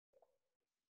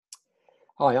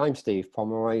Hi, I'm Steve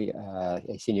Pomeroy,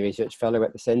 a Senior Research Fellow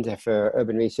at the Centre for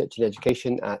Urban Research and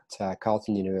Education at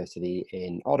Carleton University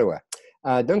in Ottawa.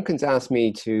 Duncan's asked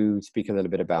me to speak a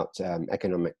little bit about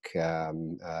economic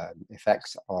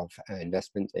effects of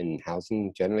investment in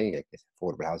housing generally, I guess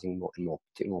affordable housing more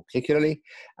particularly,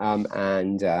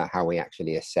 and how we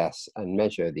actually assess and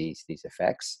measure these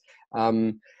effects.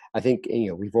 I think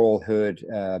we've all heard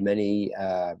many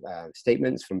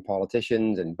statements from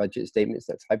politicians and budget statements,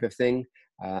 that type of thing.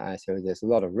 So there's a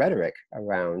lot of rhetoric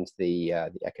around the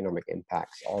economic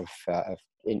impacts of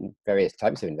in various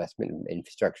types of investment,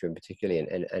 infrastructure in particularly,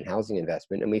 and housing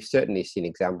investment. And we've certainly seen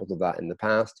examples of that in the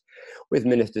past, with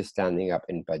ministers standing up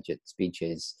in budget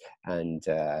speeches and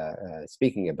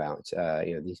speaking about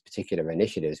these particular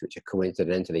initiatives, which are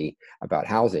coincidentally about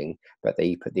housing, but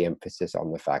they put the emphasis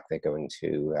on the fact they're going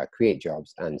to create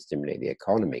jobs and stimulate the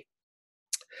economy.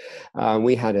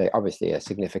 We had obviously a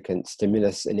significant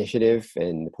stimulus initiative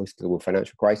in the post-global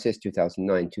financial crisis,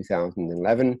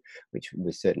 2009-2011, which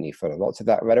was certainly full of lots of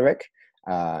that rhetoric.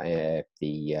 The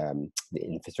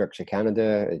Infrastructure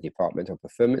Canada, the Department of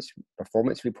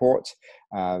Performance Report,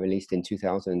 released in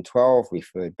 2012,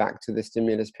 referred back to the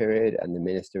stimulus period, and the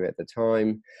minister at the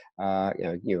time,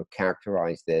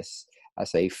 characterized this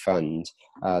as a fund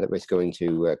that was going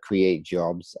to create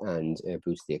jobs and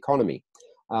boost the economy.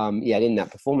 Yet in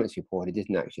that performance report, it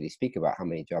didn't actually speak about how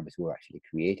many jobs were actually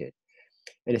created.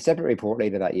 In a separate report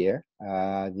later that year,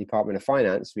 the Department of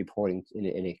Finance reporting in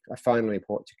a final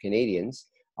report to Canadians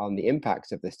on the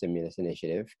impacts of the stimulus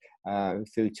initiative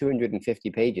through 250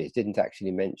 pages didn't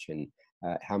actually mention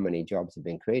how many jobs have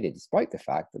been created, despite the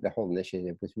fact that the whole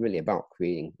initiative was really about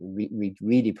creating,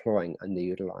 redeploying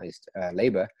underutilized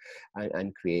labor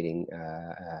and creating,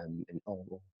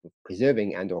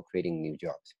 preserving and or creating new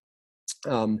jobs.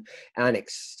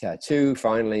 Annex 2,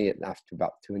 finally, after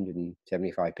about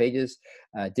 275 pages,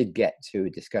 did get to a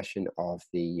discussion of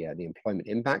the employment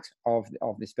impact of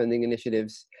the spending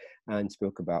initiatives, and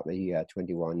spoke about the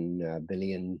 $21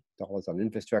 billion on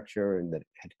infrastructure, and that it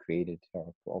had created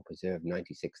or preserved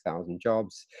 96,000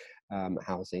 jobs.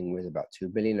 Housing was about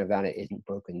 $2 billion of that. It isn't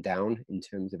broken down in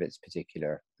terms of its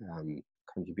particular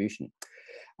contribution.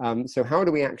 So how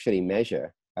do we actually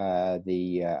measure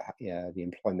the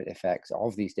employment effects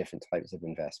of these different types of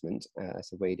investment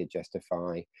as a way to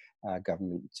justify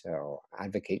government or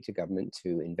advocate to government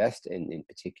to invest in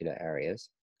particular areas,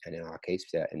 and in our case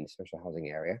in the social housing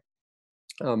area?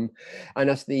 And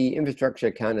as the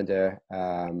Infrastructure Canada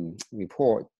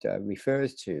report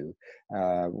refers to,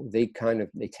 they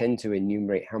tend to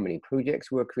enumerate how many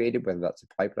projects were created, whether that's a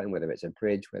pipeline, whether it's a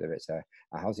bridge, whether it's a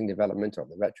housing development or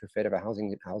the retrofit of a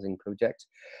housing project,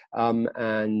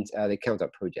 and they count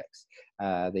up projects.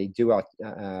 They do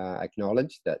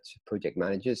acknowledge that project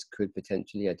managers could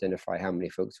potentially identify how many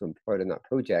folks were employed in that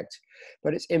project,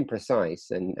 but it's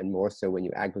imprecise, and more so when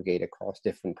you aggregate across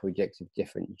different projects of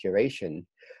different duration.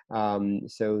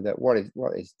 So that what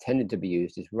is tended to be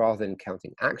used is, rather than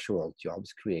counting actual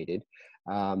jobs created,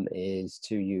 is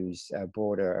to use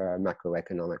broader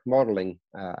macroeconomic modeling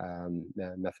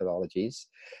methodologies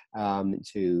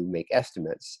to make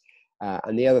estimates.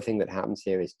 And the other thing that happens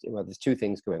here is, well, there's two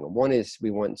things going on. One is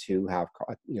we want to have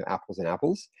apples and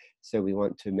apples. So we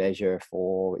want to measure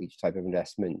for each type of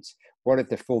investment, what is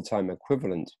the full-time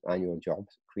equivalent annual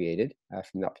jobs created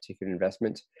from that particular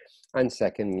investment. And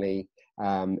secondly,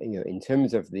 in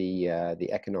terms of the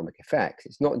economic effects,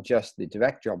 it's not just the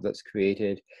direct job that's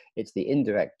created, it's the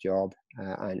indirect job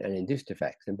and induced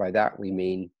effects. And by that we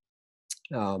mean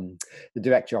the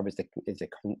direct job is the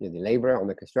labor on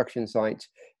the construction site.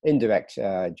 Indirect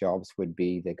jobs would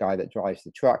be the guy that drives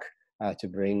the truck to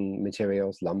bring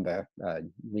materials, lumber,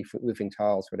 roofing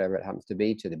tiles, whatever it happens to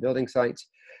be, to the building site.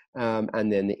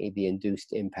 And then the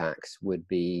induced impacts would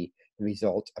be the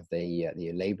result of the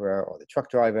laborer or the truck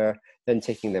driver then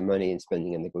taking their money and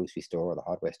spending in the grocery store or the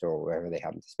hardware store or wherever they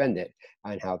happen to spend it,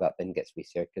 and how that then gets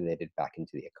recirculated back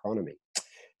into the economy.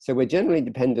 So we're generally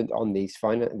dependent on these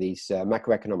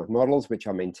macroeconomic models, which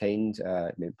are maintained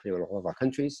in pretty all of our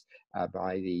countries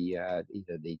by either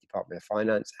the Department of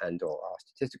Finance and or our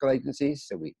statistical agencies.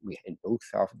 So we in both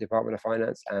our Department of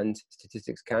Finance and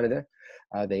Statistics Canada,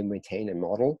 they maintain a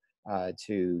model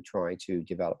to try to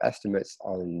develop estimates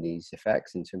on these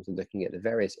effects in terms of looking at the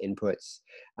various inputs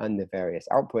and the various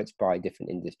outputs by different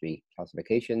industry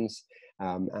classifications,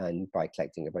 and by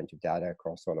collecting a bunch of data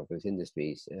across all of those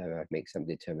industries, make some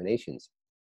determinations.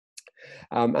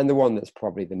 And the one that's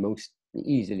probably the most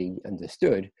easily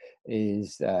understood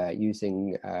is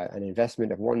using an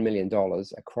investment of $1 million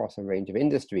across a range of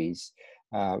industries.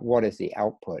 What is the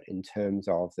output in terms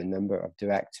of the number of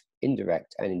direct,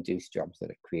 indirect, and induced jobs that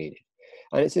are created?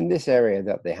 And it's in this area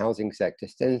that the housing sector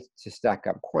tends to stack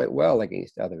up quite well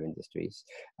against other industries.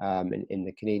 In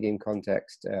the Canadian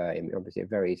context, obviously it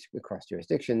varies across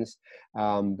jurisdictions,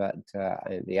 but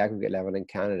at the aggregate level in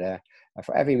Canada,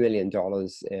 for every $1 million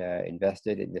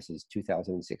invested, and this is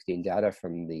 2016 data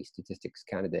from the Statistics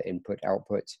Canada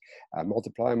Input-Output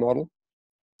multiplier model,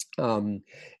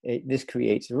 this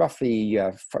creates roughly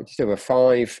just over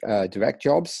 5 direct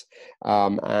jobs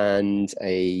and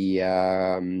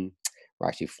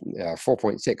actually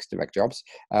 4.6 direct jobs,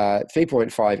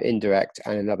 3.5 indirect,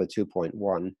 and another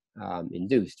 2.1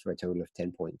 induced, for a total of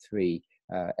 10.3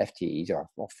 FTEs, or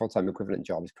full-time equivalent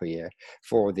jobs per year,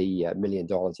 for the $1 million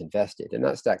invested. And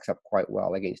that stacks up quite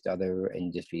well against other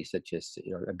industries, such as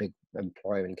a big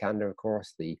employer in Canada, of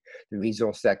course, the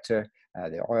resource sector,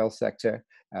 the oil sector.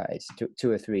 It's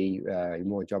two or three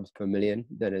more jobs per million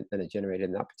than are generated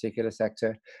in that particular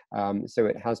sector. So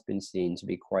it has been seen to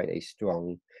be quite a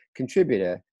strong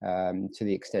contributor to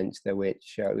the extent to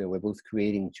which we're both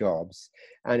creating jobs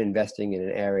and investing in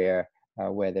an area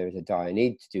where there is a dire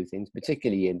need to do things,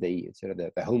 particularly in the sort of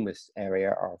the homeless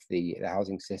area of the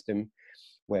housing system,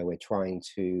 where we're trying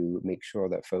to make sure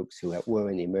that folks who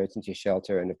were in the emergency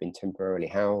shelter and have been temporarily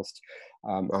housed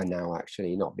are now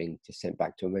actually not being just sent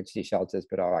back to emergency shelters,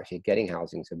 but are actually getting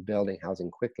housing, so building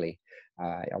housing quickly,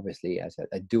 obviously as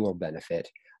a dual benefit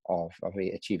of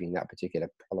achieving that particular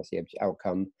policy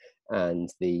outcome and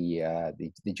the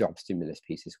job stimulus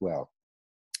piece as well.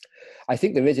 I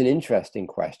think there is an interesting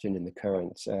question in the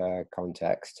current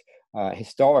context.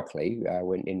 Historically,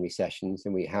 when in recessions,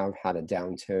 and we have had a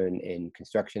downturn in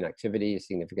construction activity, a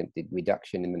significant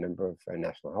reduction in the number of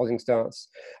national housing starts,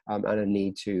 and a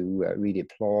need to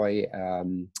redeploy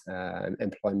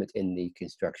employment in the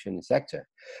construction sector.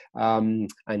 And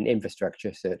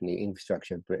infrastructure, certainly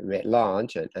infrastructure writ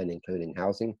large, and including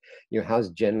housing, has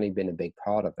generally been a big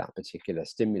part of that particular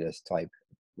stimulus type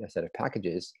set of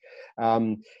packages.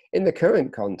 In the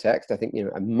current context, I think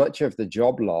much of the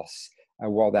job loss,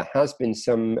 while there has been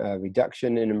some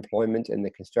reduction in employment in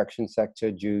the construction sector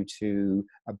due to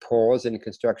a pause in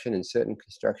construction and certain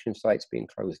construction sites being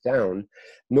closed down,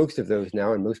 most of those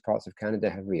now in most parts of Canada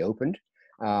have reopened.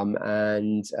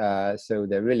 So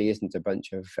there really isn't a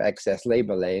bunch of excess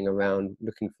labor laying around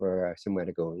looking for somewhere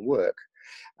to go and work.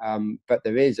 But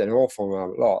there is an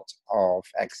awful lot of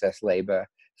excess labor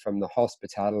from the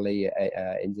hospitality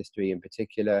industry in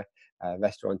particular,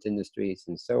 restaurant industries,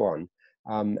 and so on.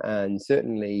 And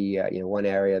certainly, one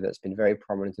area that's been very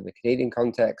prominent in the Canadian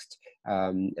context,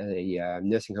 the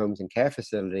nursing homes and care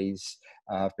facilities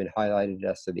have been highlighted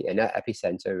as the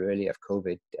epicenter, really, of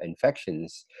COVID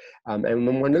infections. And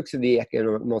when one looks at the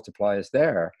economic multipliers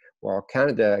there, while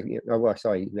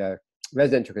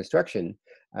residential construction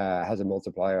has a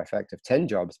multiplier effect of 10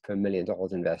 jobs per $1 million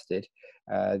invested,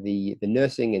 the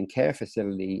nursing and care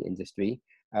facility industry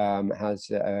has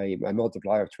a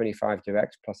multiplier of 25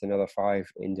 direct plus another 5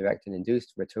 indirect and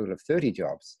induced, for a total of 30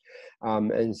 jobs.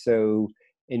 And so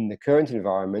in the current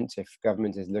environment, if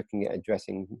government is looking at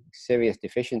addressing serious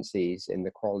deficiencies in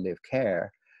the quality of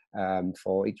care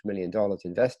for each $1 million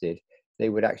invested, they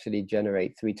would actually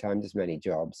generate 3 times as many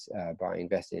jobs by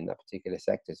investing in that particular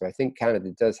sector. So I think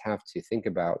Canada does have to think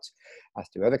about, as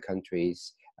do other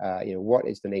countries, what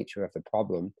is the nature of the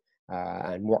problem,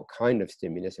 and what kind of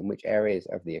stimulus in which areas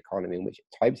of the economy and which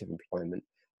types of employment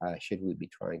should we be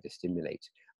trying to stimulate.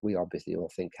 We obviously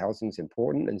all think housing is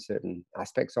important in certain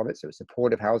aspects of it, so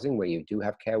supportive housing where you do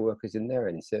have care workers in there,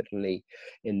 and certainly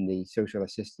in the social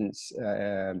assistance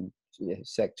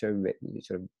sector,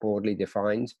 sort of broadly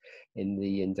defined in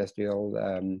the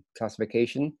industrial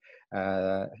classification.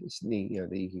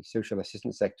 The social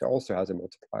assistance sector also has a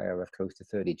multiplier of close to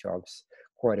 30 jobs,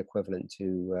 quite equivalent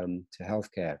to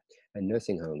healthcare and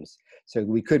nursing homes. So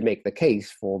we could make the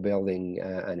case for building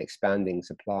and expanding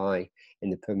supply in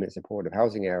the permanent supportive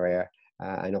housing area,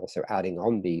 and also adding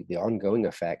on the ongoing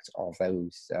effect of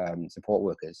those support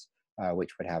workers, which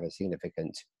would have a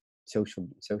significant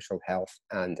social health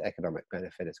and economic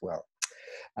benefit as well.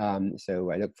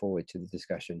 So I look forward to the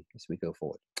discussion as we go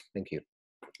forward. Thank you.